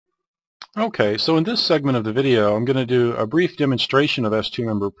Okay, so in this segment of the video, I'm going to do a brief demonstration of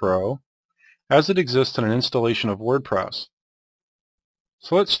S2member Pro as it exists in an installation of WordPress.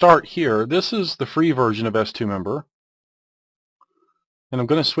 So let's start here. This is the free version of S2member, and I'm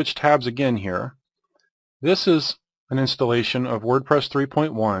going to switch tabs again here. This is an installation of WordPress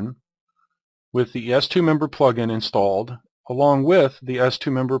 3.1 with the S2member plugin installed, along with the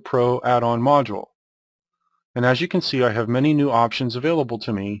S2member Pro add-on module. And as you can see, I have many new options available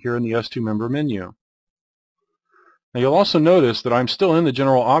to me here in the S2member menu. Now you'll also notice that I'm still in the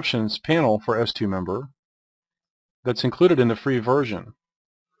General Options panel for S2member that's included in the free version.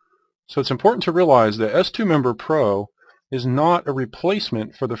 So it's important to realize that S2member Pro is not a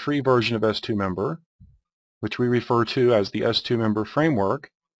replacement for the free version of S2member, which we refer to as the S2member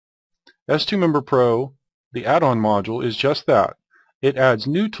framework. S2member Pro, the add-on module, is just that. It adds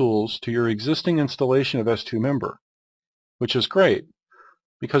new tools to your existing installation of S2member, which is great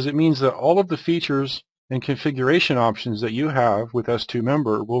because it means that all of the features and configuration options that you have with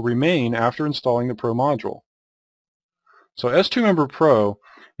S2member will remain after installing the Pro module. So S2member Pro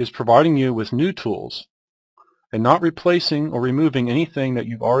is providing you with new tools and not replacing or removing anything that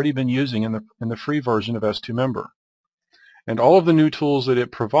you've already been using in the free version of S2member. And all of the new tools that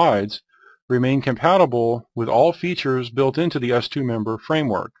it provides remain compatible with all features built into the S2member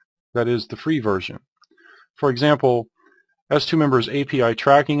framework, that is the free version. For example, S2member's API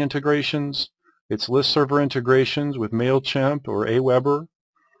tracking integrations, its list server integrations with MailChimp or Aweber,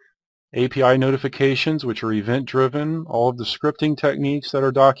 API notifications, which are event-driven, all of the scripting techniques that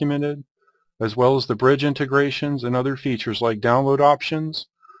are documented, as well as the bridge integrations and other features like download options.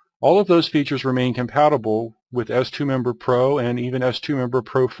 All of those features remain compatible with S2member Pro and even S2member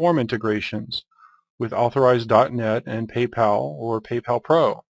Pro Form integrations with Authorize.net and PayPal or PayPal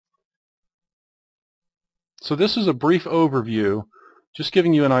Pro. So this is a brief overview, just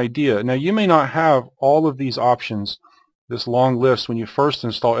giving you an idea. Now you may not have all of these options, this long list, when you first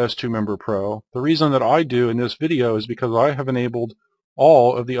install S2member Pro. The reason that I do in this video is because I have enabled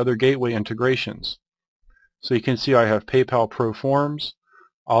all of the other gateway integrations. So you can see I have PayPal Pro Forms,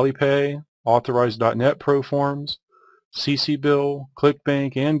 Alipay, Authorize.net Pro Forms, CCBill,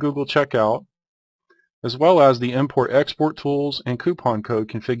 ClickBank, and Google Checkout, as well as the import-export tools and coupon code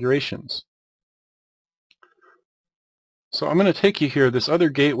configurations. So I'm going to take you here, this other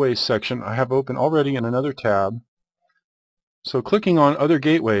gateways section I have open already in another tab. So clicking on other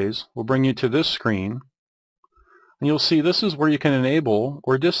gateways will bring you to this screen, and you'll see this is where you can enable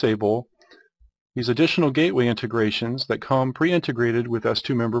or disable these additional gateway integrations that come pre-integrated with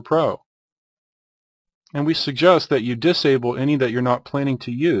S2member Pro. And we suggest that you disable any that you're not planning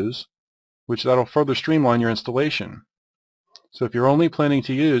to use, which that'll further streamline your installation. So if you're only planning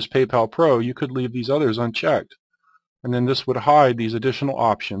to use PayPal Pro, you could leave these others unchecked. And then this would hide these additional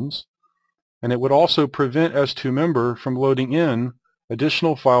options. And it would also prevent S2member from loading in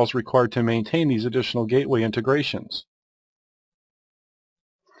additional files required to maintain these additional gateway integrations.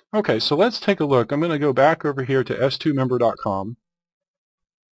 Okay, so let's take a look. I'm going to go back over here to S2member.com.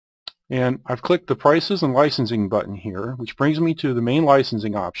 And I've clicked the Prices and Licensing button here, which brings me to the main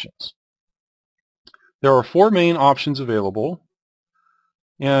licensing options. There are 4 main options available,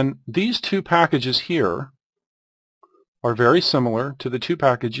 and these 2 packages here are very similar to the 2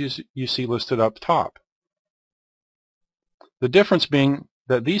 packages you see listed up top. The difference being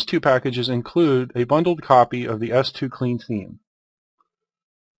that these 2 packages include a bundled copy of the S2 Clean theme,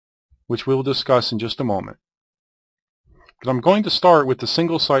 which we'll discuss in just a moment. But I'm going to start with the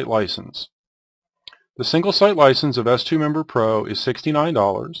single site license. The single site license of S2member Pro is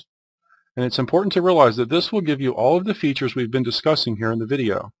 $69, and it's important to realize that this will give you all of the features we've been discussing here in the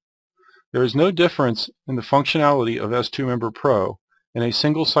video. There is no difference in the functionality of S2member Pro in a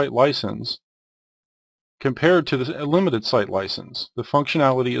single site license compared to the limited site license. The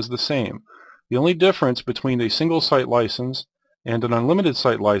functionality is the same. The only difference between a single site license and an unlimited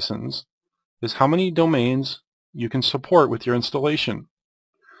site license is how many domains you can support with your installation.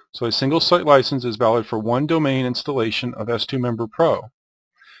 So a single site license is valid for 1 domain installation of S2member Pro.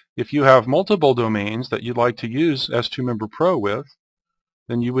 If you have multiple domains that you'd like to use S2member Pro with,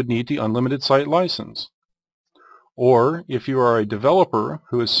 then you would need the unlimited site license. Or if you are a developer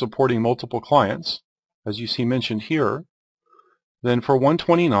who is supporting multiple clients, as you see mentioned here, then for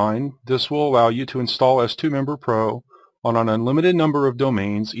 $129, this will allow you to install S2member Pro on an unlimited number of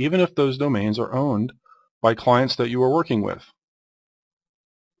domains, even if those domains are owned by clients that you are working with.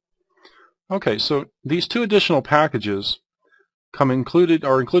 Okay, so these 2 additional packages are included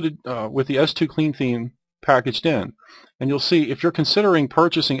with the S2 Clean theme packaged in. And you'll see if you're considering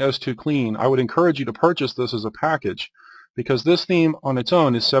purchasing S2 Clean, I would encourage you to purchase this as a package because this theme on its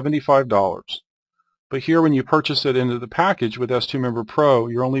own is $75. But here when you purchase it into the package with S2member Pro,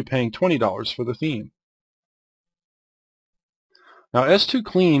 you're only paying $20 for the theme. Now S2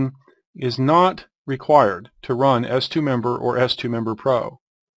 Clean is not required to run S2member or S2member Pro.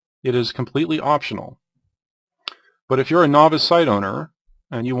 It is completely optional. But if you're a novice site owner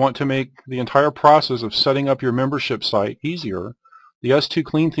and you want to make the entire process of setting up your membership site easier, the S2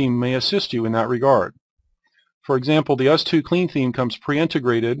 Clean theme may assist you in that regard. For example, the S2 Clean theme comes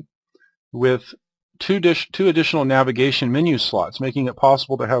pre-integrated with two additional navigation menu slots, making it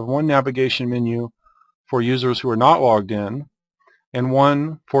possible to have one navigation menu for users who are not logged in and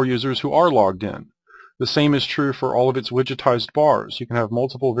one for users who are logged in. The same is true for all of its widgetized bars. You can have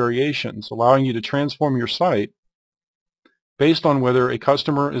multiple variations, allowing you to transform your site based on whether a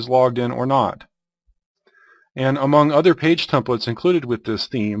customer is logged in or not. And among other page templates included with this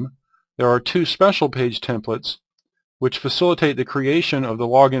theme, there are two special page templates which facilitate the creation of the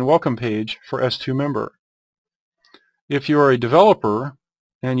login welcome page for S2member. If you are a developer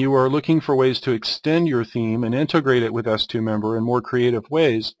and you are looking for ways to extend your theme and integrate it with S2member in more creative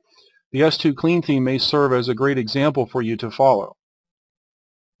ways, the S2 Clean theme may serve as a great example for you to follow,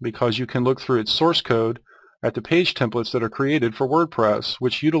 because you can look through its source code at the page templates that are created for WordPress,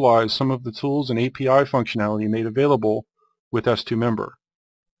 which utilize some of the tools and API functionality made available with S2member.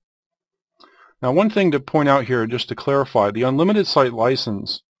 Now, one thing to point out here, just to clarify, the unlimited site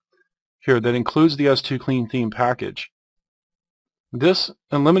license here that includes the S2 Clean theme package, this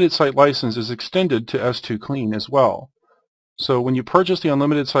unlimited site license is extended to S2 Clean as well. So when you purchase the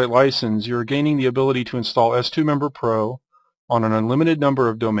unlimited site license, you're gaining the ability to install S2member Pro on an unlimited number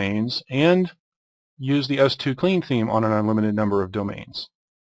of domains and use the S2 Clean theme on an unlimited number of domains.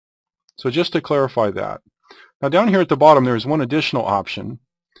 So just to clarify that. Now down here at the bottom there is one additional option,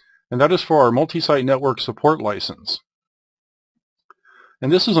 and that is for our multi-site network support license.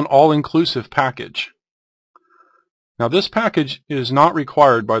 And this is an all-inclusive package. Now this package is not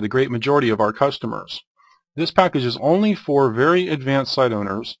required by the great majority of our customers. This package is only for very advanced site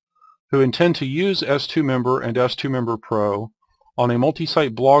owners who intend to use S2member and S2member Pro on a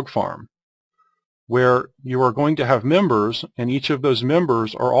multi-site blog farm, where you are going to have members, and each of those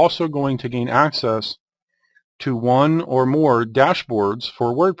members are also going to gain access to one or more dashboards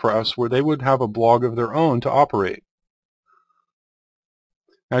for WordPress where they would have a blog of their own to operate.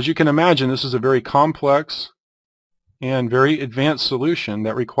 As you can imagine, this is a very complex and very advanced solution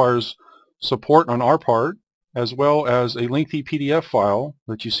that requires support on our part, as well as a lengthy PDF file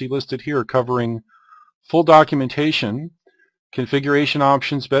that you see listed here covering full documentation, configuration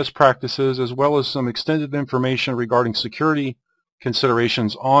options, best practices, as well as some extended information regarding security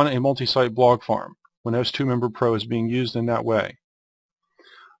considerations on a multi-site blog farm when S2member Pro is being used in that way.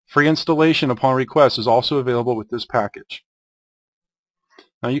 Free installation upon request is also available with this package.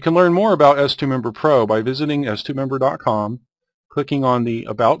 Now you can learn more about S2member Pro by visiting S2member.com, clicking on the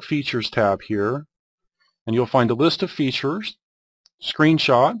About Features tab here, and you'll find a list of features,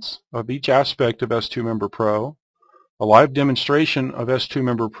 screenshots of each aspect of S2member Pro, a live demonstration of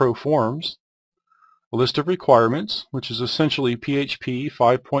S2member Pro forms, a list of requirements, which is essentially PHP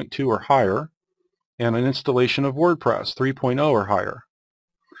 5.2 or higher, and an installation of WordPress 3.0 or higher,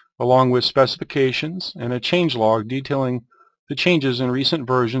 along with specifications and a changelog detailing the changes in recent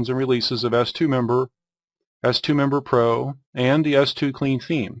versions and releases of S2member, S2member Pro, and the S2 Clean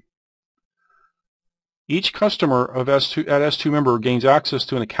theme. Each customer of S2 at S2member gains access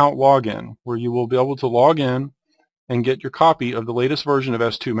to an account login, where you will be able to log in and get your copy of the latest version of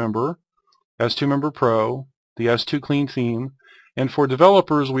S2member, S2member Pro, the S2 Clean theme, and for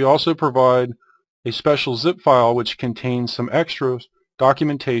developers we also provide a special zip file which contains some extra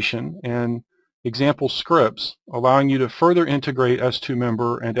documentation and example scripts allowing you to further integrate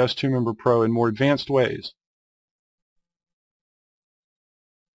S2member and S2member Pro in more advanced ways.